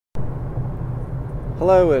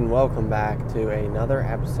Hello and welcome back to another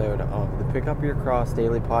episode of the Pick Up Your Cross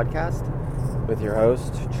Daily Podcast with your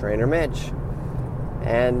host, Trainer Mitch.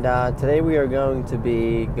 And today we are going to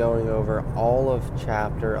be going over all of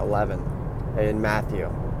chapter 11 in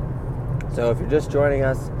Matthew. So if you're just joining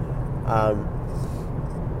us,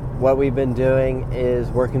 what we've been doing is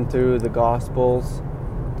working through the Gospels,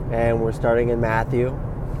 and we're starting in Matthew.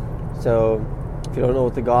 So if you don't know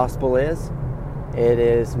what the Gospel is, it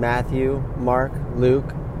is Matthew, Mark,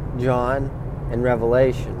 Luke, John, and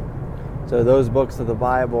Revelation. So those books of the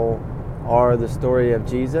Bible are the story of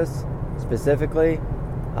Jesus, specifically,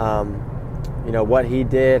 what he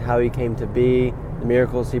did, how he came to be, the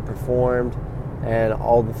miracles he performed, and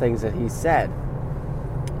all the things that he said.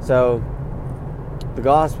 So the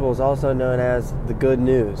Gospel is also known as the good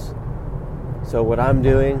news. So what I'm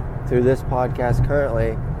doing through this podcast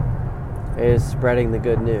currently is spreading the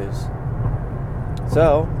good news.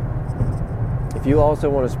 So, if you also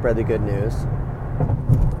want to spread the good news,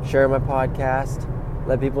 share my podcast,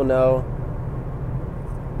 let people know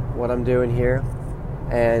what I'm doing here,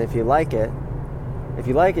 and if you like it,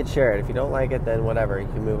 share it. If you don't like it, then whatever, you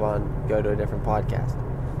can move on, go to a different podcast.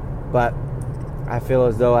 But I feel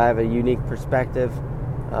as though I have a unique perspective.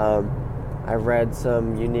 I've read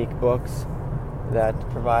some unique books that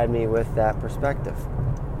provide me with that perspective.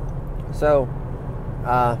 So,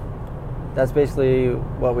 that's basically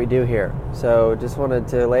what we do here. So just wanted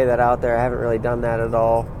to lay that out there. I haven't really done that at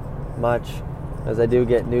all much, as I do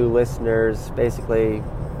get new listeners basically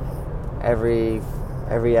every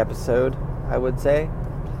episode, I would say.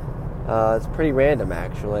 It's pretty random,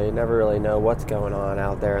 actually. You never really know what's going on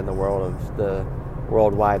out there in the world of the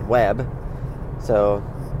World Wide Web. So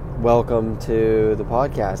welcome to the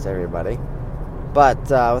podcast, everybody. But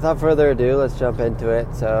without further ado, let's jump into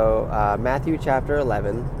it. So Matthew chapter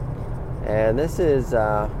 11. And this is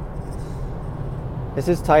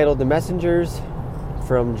titled "The Messengers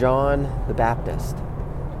from John the Baptist."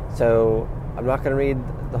 So I'm not going to read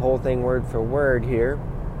the whole thing word for word here,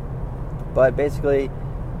 but basically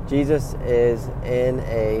Jesus is in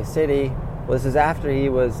a city. Well, this is after he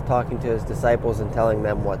was talking to his disciples and telling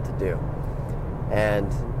them what to do.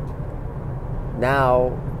 And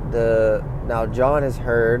now John has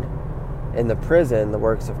heard in the prison the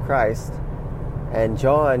works of Christ. And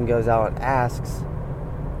John goes out and asks,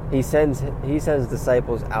 he sends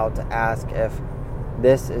disciples out to ask if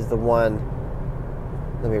this is the one.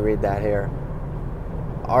 Let me read that here.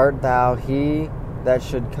 "Art thou he that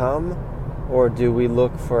should come, or do we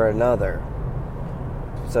look for another?"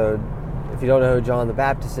 So if you don't know who John the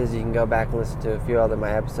Baptist is, you can go back and listen to a few other of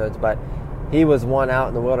my episodes. But he was one out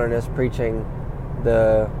in the wilderness preaching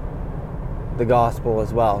the gospel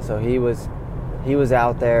as well. So he was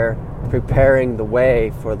out there preparing the way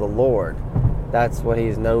for the Lord. That's what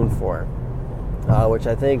he's known for. Which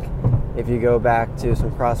I think, if you go back to some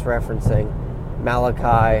cross-referencing,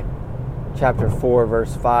 Malachi chapter 4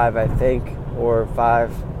 verse 5, I think, or 5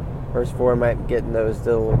 verse 4, I might be getting those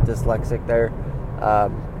a little dyslexic there.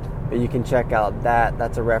 But you can check out that.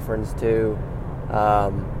 That's a reference to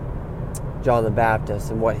John the Baptist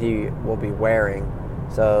and what he will be wearing.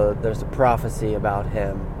 So there's a prophecy about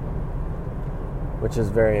him, which is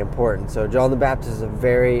very important. So John the Baptist is a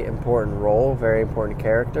very important role, very important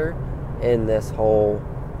character in this whole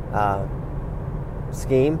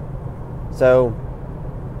scheme. So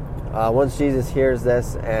once Jesus hears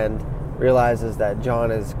this and realizes that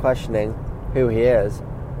John is questioning who he is,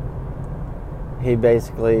 he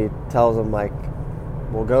basically tells him,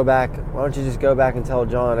 well, go back. Why don't you just go back and tell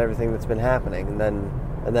John everything that's been happening,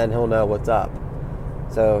 and then he'll know what's up.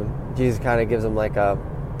 So Jesus kind of gives him a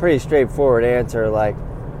pretty straightforward answer,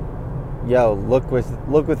 yo, look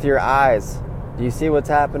with your eyes. Do you see what's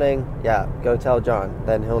happening? Yeah, go tell John,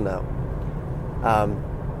 then he'll know.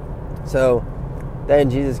 So then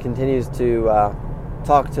Jesus continues to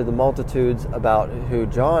talk to the multitudes about who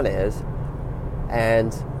John is,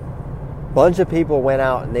 and a bunch of people went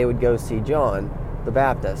out and they would go see John the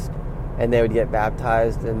Baptist, and they would get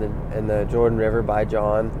baptized in the Jordan River by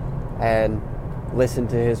John and listen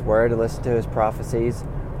to his word and listen to his prophecies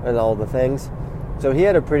and all the things. So he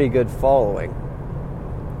had a pretty good following.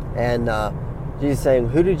 And Jesus saying,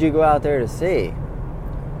 who did you go out there to see?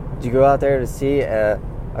 Did you go out there to see a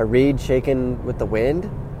reed shaken with the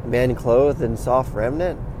wind? A man clothed in soft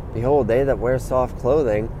raiment? Behold, they that wear soft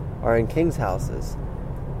clothing are in kings' houses.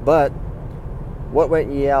 But what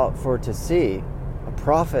went ye out for to see? A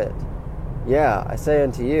prophet? Yeah, I say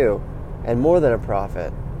unto you, and more than a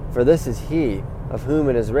prophet. For this is he of whom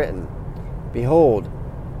it is written, Behold,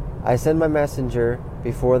 I send my messenger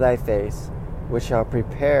before thy face, which shall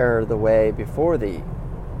prepare the way before thee.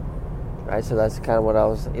 right? So that's kind of what I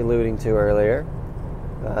was alluding to earlier.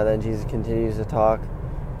 Then Jesus continues to talk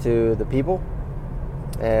to the people.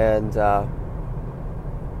 And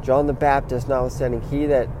John the Baptist, notwithstanding, he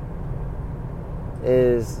that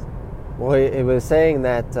is... Well, it was saying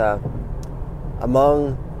that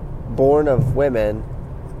among born of women,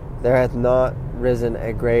 there hath not risen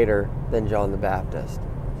a greater than John the Baptist.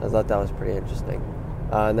 So I thought that was pretty interesting.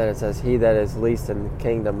 And then it says, he that is least in the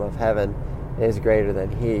kingdom of heaven is greater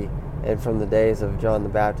than he. And from the days of John the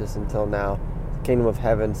Baptist until now, the kingdom of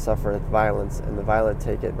heaven suffereth violence, and the violent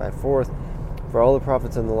take it by force. For all the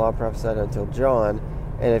prophets and the law prophesied until John.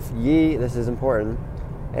 And if ye, this is important,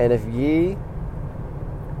 and if ye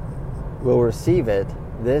will receive it,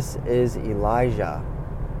 this is Elijah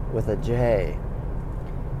with a J,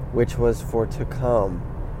 which was for to come.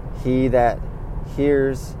 He that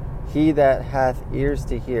hath ears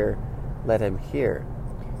to hear, let him hear.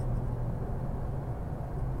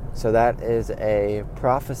 So that is a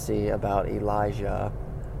prophecy about Elijah,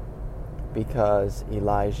 because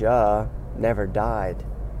Elijah never died.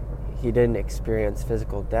 He didn't experience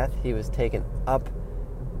physical death. He was taken up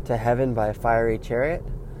to heaven by a fiery chariot.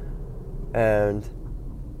 And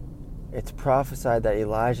it's prophesied that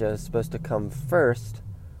Elijah is supposed to come first,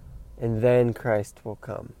 and then Christ will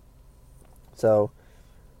come. So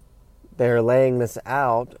they're laying this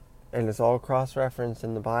out, and it's all cross-referenced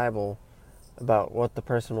in the Bible about what the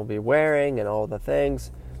person will be wearing and all the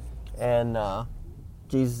things. And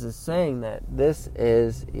Jesus is saying that this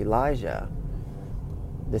is Elijah.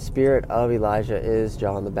 The spirit of Elijah is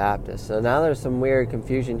John the Baptist. So now there's some weird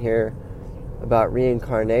confusion here about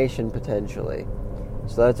reincarnation potentially.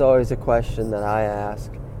 So that's always a question that I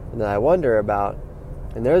ask and that I wonder about.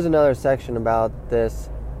 And there's another section about this,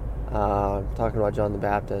 talking about John the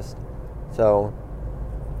Baptist. So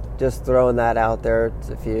just throwing that out there,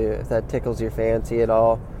 if that tickles your fancy at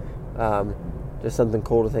all, just something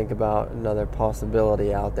cool to think about, another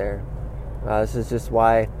possibility out there. This is just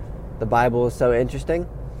why the Bible is so interesting.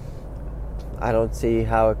 I don't see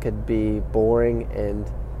how it could be boring and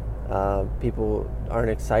people aren't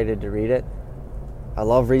excited to read it. I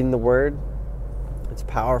love reading the Word. It's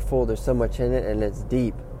powerful. There's so much in it, and it's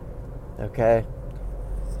deep. Okay?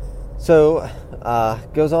 So,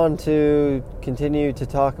 goes on to continue to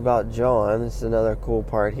talk about John. This is another cool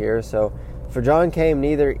part here. So, for John came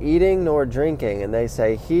neither eating nor drinking, and they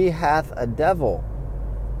say, he hath a devil.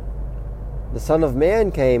 The Son of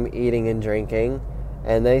Man came eating and drinking,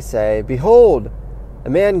 and they say, behold, a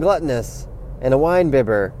man gluttonous, and a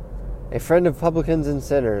winebibber, a friend of publicans and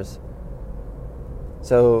sinners.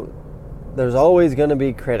 So, there's always going to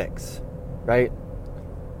be critics, right?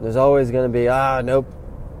 There's always going to be, nope,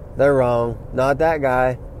 they're wrong. Not that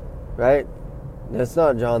guy, right? That's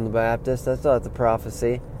not John the Baptist. That's not the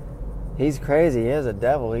prophecy. He's crazy. He has a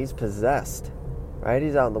devil. He's possessed, right?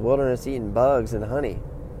 He's out in the wilderness eating bugs and honey.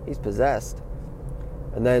 He's possessed.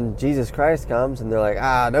 And then Jesus Christ comes, and they're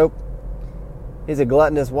like, nope. He's a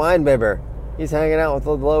gluttonous winebibber. He's hanging out with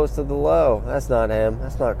the lowest of the low. That's not him.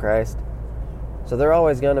 That's not Christ. So they're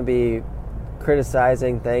always going to be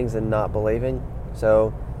criticizing things and not believing.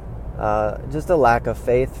 So just a lack of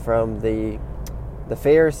faith from the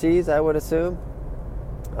Pharisees, I would assume.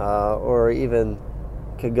 Or even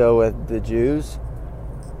could go with the Jews.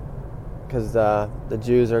 Because the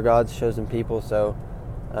Jews are God's chosen people, so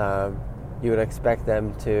you would expect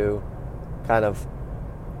them to kind of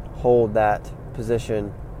hold that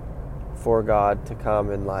position for God to come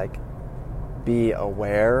and be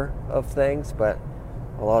aware of things, but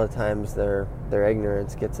a lot of times their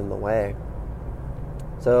ignorance gets in the way.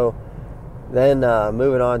 So then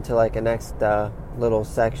moving on to a next little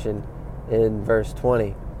section in verse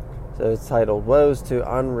 20. So it's titled, Woes to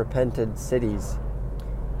Unrepented Cities.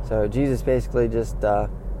 So Jesus basically just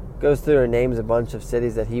goes through and names a bunch of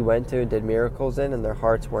cities that he went to and did miracles in, and their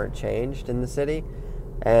hearts weren't changed in the city,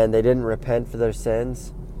 and they didn't repent for their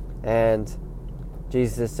sins. And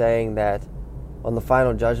Jesus is saying that on the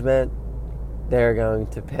final judgment, they're going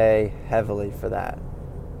to pay heavily for that.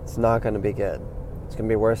 It's not going to be good. It's going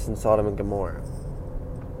to be worse than Sodom and Gomorrah.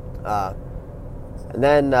 And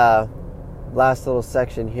then last little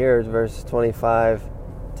section here is verses 25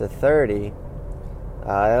 to 30.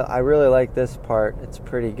 I really like this part. It's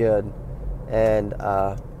pretty good. And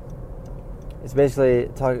it's basically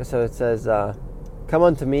talking. So it says, come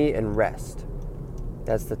unto me and rest.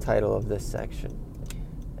 That's the title of this section.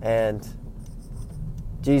 And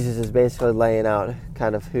Jesus is basically laying out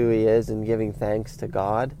kind of who he is and giving thanks to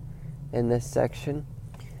God in this section.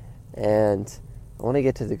 And I want to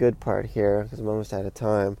get to the good part here because I'm almost out of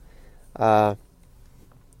time.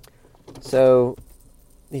 So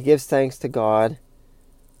he gives thanks to God,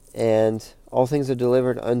 and all things are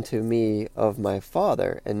delivered unto me of my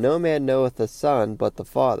Father, and no man knoweth the Son but the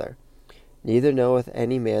Father. Neither knoweth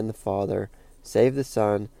any man the Father, save the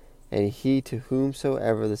Son, and he to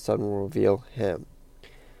whomsoever the Son will reveal him.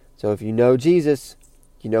 So if you know Jesus,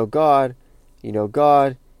 you know God. You know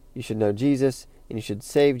God, you should know Jesus, and you should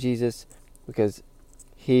save Jesus, because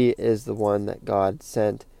he is the one that God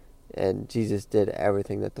sent, and Jesus did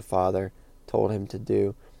everything that the Father told him to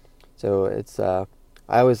do. So it's I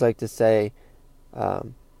always like to say,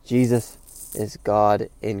 Jesus is God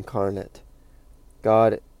incarnate.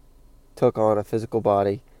 God took on a physical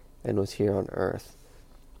body and was here on earth.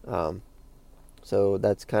 So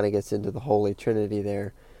that's kind of gets into the Holy Trinity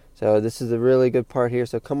there. So this is a really good part here.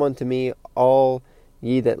 So come unto me, all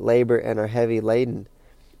ye that labor and are heavy laden,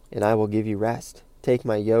 and I will give you rest. Take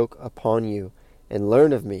my yoke upon you, and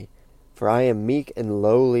learn of me, for I am meek and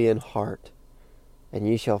lowly in heart, and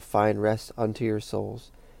ye shall find rest unto your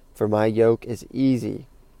souls. For my yoke is easy,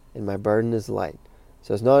 and my burden is light.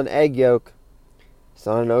 So it's not an egg yolk. It's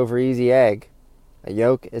not an over easy egg. A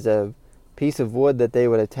yoke is a piece of wood that they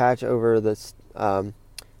would attach over the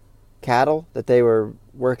cattle that they were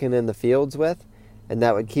working in the fields with, and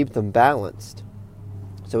that would keep them balanced.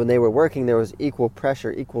 So when they were working, there was equal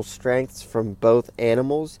pressure, equal strengths from both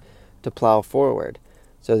animals to plow forward.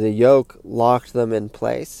 So the yoke locked them in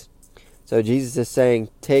place. So Jesus is saying,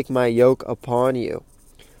 take my yoke upon you.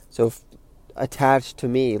 So attach to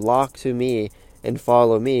me, lock to me, and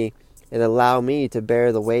follow me, and allow me to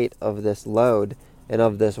bear the weight of this load and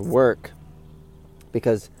of this work.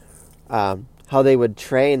 Because how they would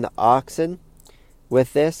train the oxen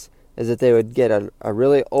with this is that they would get a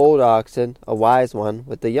really old oxen, a wise one,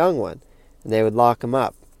 with the young one, and they would lock them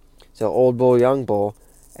up. So old bull, young bull,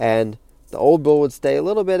 and the old bull would stay a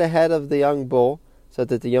little bit ahead of the young bull so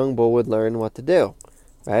that the young bull would learn what to do,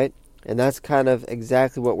 right? And that's kind of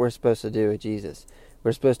exactly what we're supposed to do with Jesus.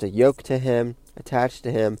 We're supposed to yoke to him, attach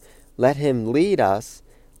to him, let him lead us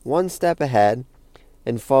one step ahead,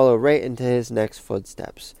 and follow right into his next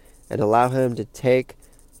footsteps, and allow him to take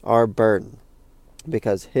our burden,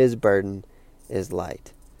 because his burden is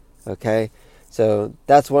light. Okay? So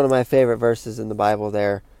that's one of my favorite verses in the Bible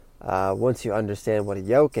there. Once you understand what a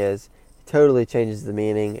yoke is, it totally changes the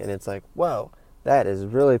meaning, and it's like, whoa, that is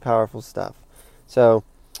really powerful stuff. So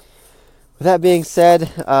with that being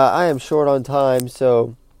said, I am short on time,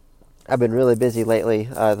 so I've been really busy lately.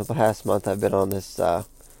 The past month I've been on this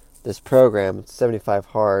program. It's 75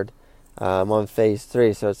 Hard. I'm on phase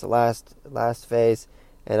 3, so it's the last phase,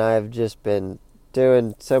 and I've just been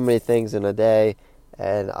doing so many things in a day,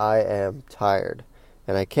 and I am tired,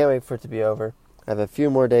 and I can't wait for it to be over. I have a few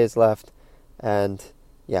more days left, and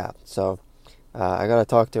yeah, so I gotta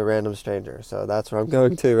talk to a random stranger, so that's where I'm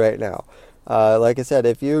going to right now. Like I said,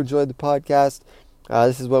 if you enjoyed the podcast,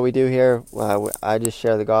 this is what we do here. I just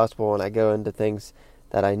share the gospel, and I go into things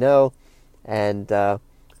that I know, and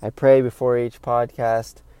I pray before each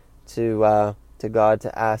podcast to God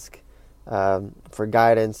to ask for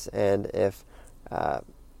guidance, and if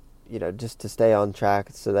just to stay on track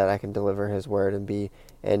so that I can deliver his word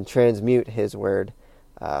and transmute his word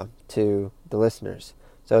to the listeners.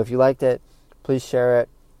 So if you liked it, please share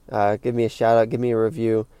it. Give me a shout out, give me a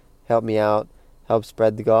review, help me out, help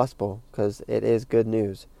spread the gospel, because it is good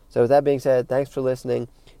news. So with that being said, thanks for listening,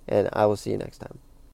 and I will see you next time.